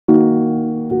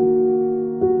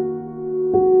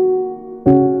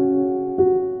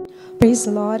Praise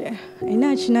the Lord. என்ன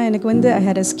ஆச்சுன்னா எனக்கு வந்து I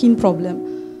had a skin problem.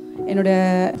 என்னோட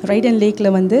ரைட் ஹேண்ட் லேக்கில்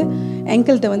வந்து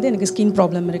ankle-ட்ட வந்து எனக்கு ஸ்கின்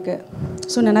ப்ராப்ளம் இருக்குது.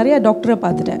 ஸோ நான் நிறையா டாக்டரை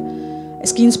பார்த்துட்டேன்,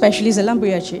 ஸ்கின் ஸ்பெஷலிஸ்ட் எல்லாம்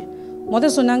போயாச்சு.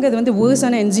 முதல் சொன்னாங்க இது வந்து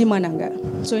வேர்ஸான என்ஜிமானாங்க.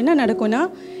 ஸோ என்ன நடக்கும்னா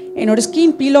என்னோடய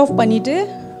ஸ்கின் பீல் ஆஃப் பண்ணிவிட்டு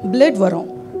பிளட் வரும்.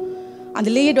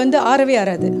 அந்த லேயர் வந்து ஆறவே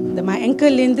ஆறாது, இந்த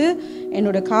ankle-லேருந்து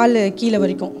என்னோடய கால் கீழே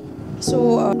வரைக்கும். So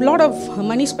lot of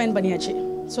money spend பண்ணியாச்சு.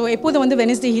 ஸோ எப்போதும் வந்து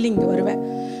வெனஸ்டே ஹீலிங் வருவேன்.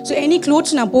 ஸோ எனி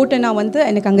க்ளோத்ஸ் நான் போட்டேன்னா வந்து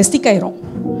எனக்கு அங்கே ஸ்டிக் ஆயிரும்.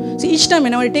 ஸோ ஈச் டைம்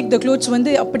என்ன டேக் த க்ளோத்ஸ்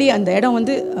வந்து அப்படியே அந்த இடம்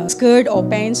வந்து ஸ்கர்ட் ஆர்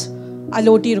பேண்ட்ஸ்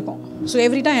அதில் ஒட்டி இருக்கும். So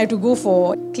every time I have to go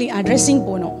for dressing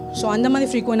போகணும். ஸோ அந்த மாதிரி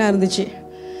ஃப்ரீக்வெண்ட்டாக இருந்துச்சு.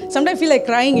 Sometime feel like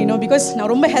crying because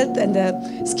நான் ரொம்ப ஹெல்த் அந்த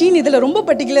ஸ்கின் இதில் ரொம்ப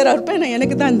பர்டிகுலராக இருப்பேன். நான்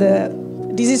எனக்கு தான் அந்த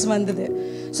டிசீஸ் வந்தது.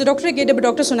 ஸோ டாக்டரை கேட்டப்போ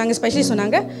டாக்டர் சொன்னாங்க, ஸ்பெஷலிஸ்ட்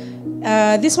சொன்னாங்க,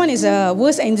 this one is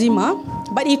verse என்ஜிமா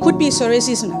but it could be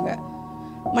சொரேசிஸ் சொன்னாங்க.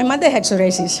 My mother had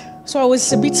psoriasis, so I was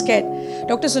a bit scared.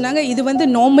 Doctor சொன்னாங்க இது வந்து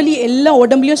நார்மலி எல்லா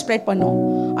உடம்புலையும் ஸ்ப்ரெட் பண்ணும்,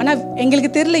 ஆனால் எங்களுக்கு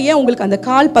தெரியல ஏன் உங்களுக்கு அந்த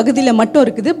கால் பகுதியில் மட்டும்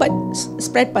இருக்குது பட்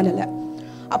ஸ்ப்ரெட் பண்ணலை.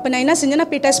 அப்போ நான் என்ன செஞ்சேன்னா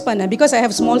போய் டெஸ்ட் பண்ணேன். Because I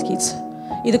have small kids,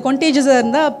 இது கொண்டேஜஸாக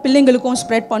இருந்தால் பிள்ளைங்களுக்கும்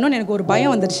ஸ்ப்ரெட் பண்ணணும்னு எனக்கு ஒரு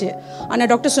பயம் வந்துருச்சு. ஆனால்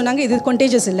டாக்டர் சொன்னாங்க இது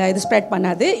கொண்டேஜஸ் இல்லை, இது ஸ்ப்ரெட்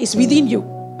பண்ணாது, இட்ஸ் விதின் யூ,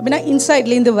 அப்படின்னா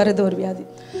இன்சைட்லேருந்து வருது ஒரு வியாதி.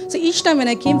 So each time when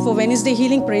I came for Wednesday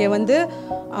healing prayer வந்து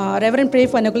ரெவரண்ட் ப்ரே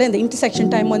பண்ணக்குள்ளே இந்த இன்டர்செக்ஷன்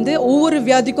டைம் வந்து ஒவ்வொரு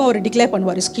வியாதிக்கும் அவர் டிக்ளேர்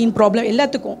பண்ணுவார், ஸ்கின் ப்ராப்ளம்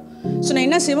எல்லாத்துக்கும். ஸோ நான்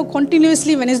என்ன செய்வேன்,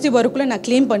 கண்டினியூஸ்லி வெனஸ்டே வரக்குள்ளே நான்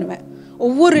கிளைம் பண்ணுவேன்,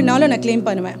 ஒவ்வொரு நாளும் நான் கிளைம்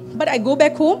பண்ணுவேன். But I go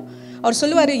back home, அவர்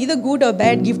சொல்லுவார் இது good or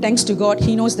bad give thanks to God,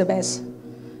 he knows the best.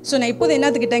 So நான் இப்போது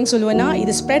என்னத்துக்கு தேங்க்ஸ் சொல்லுவேன்னா,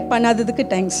 இது ஸ்ப்ரெட் பண்ணாததுக்கு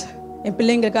தேங்க்ஸ். என்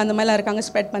பிள்ளைங்களுக்கு அந்த மாதிரிலாம் இருக்காங்க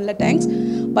ஸ்ப்ரெட் பண்ணல தேங்க்ஸ்.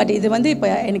 பட் இது வந்து இப்போ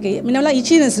எனக்கு முன்னெல்லாம்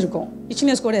இச்சினஸ் இருக்கும்,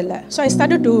 இச்சினஸ் கூட இல்லை. So I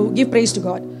started to give price to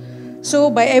God. So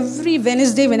by every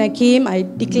Wednesday when I came I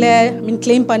declare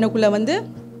claim பண்ணக்குள்ளே வந்து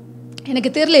எனக்கு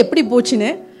தெரியல எப்படி போச்சுன்னு,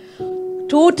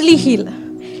 டோட்டலி ஹீல்.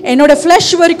 என்னோடய ஃப்ளஷ்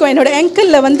வரைக்கும் என்னோடய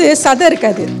ankle-ல வந்து சதை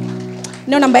இருக்காது.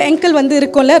 இன்னும் நம்ம ankle வந்து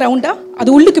இருக்கோம்ல ரவுண்டாக,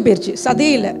 அது உள்ளுக்கு போயிடுச்சு,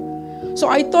 சதையே இல்லை. ஸோ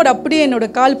ஐ தாட் அப்படியே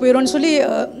என்னோடய கால் போயிடும்னு சொல்லி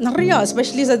நிறையா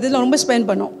ஸ்பெஷலிஸ்ட் அதெல்லாம் ரொம்ப ஸ்பெண்ட்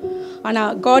பண்ணோம்.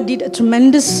 ஆனால் God did a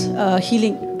tremendous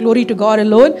healing. Glory to God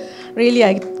alone. Really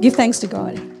I give thanks to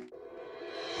God.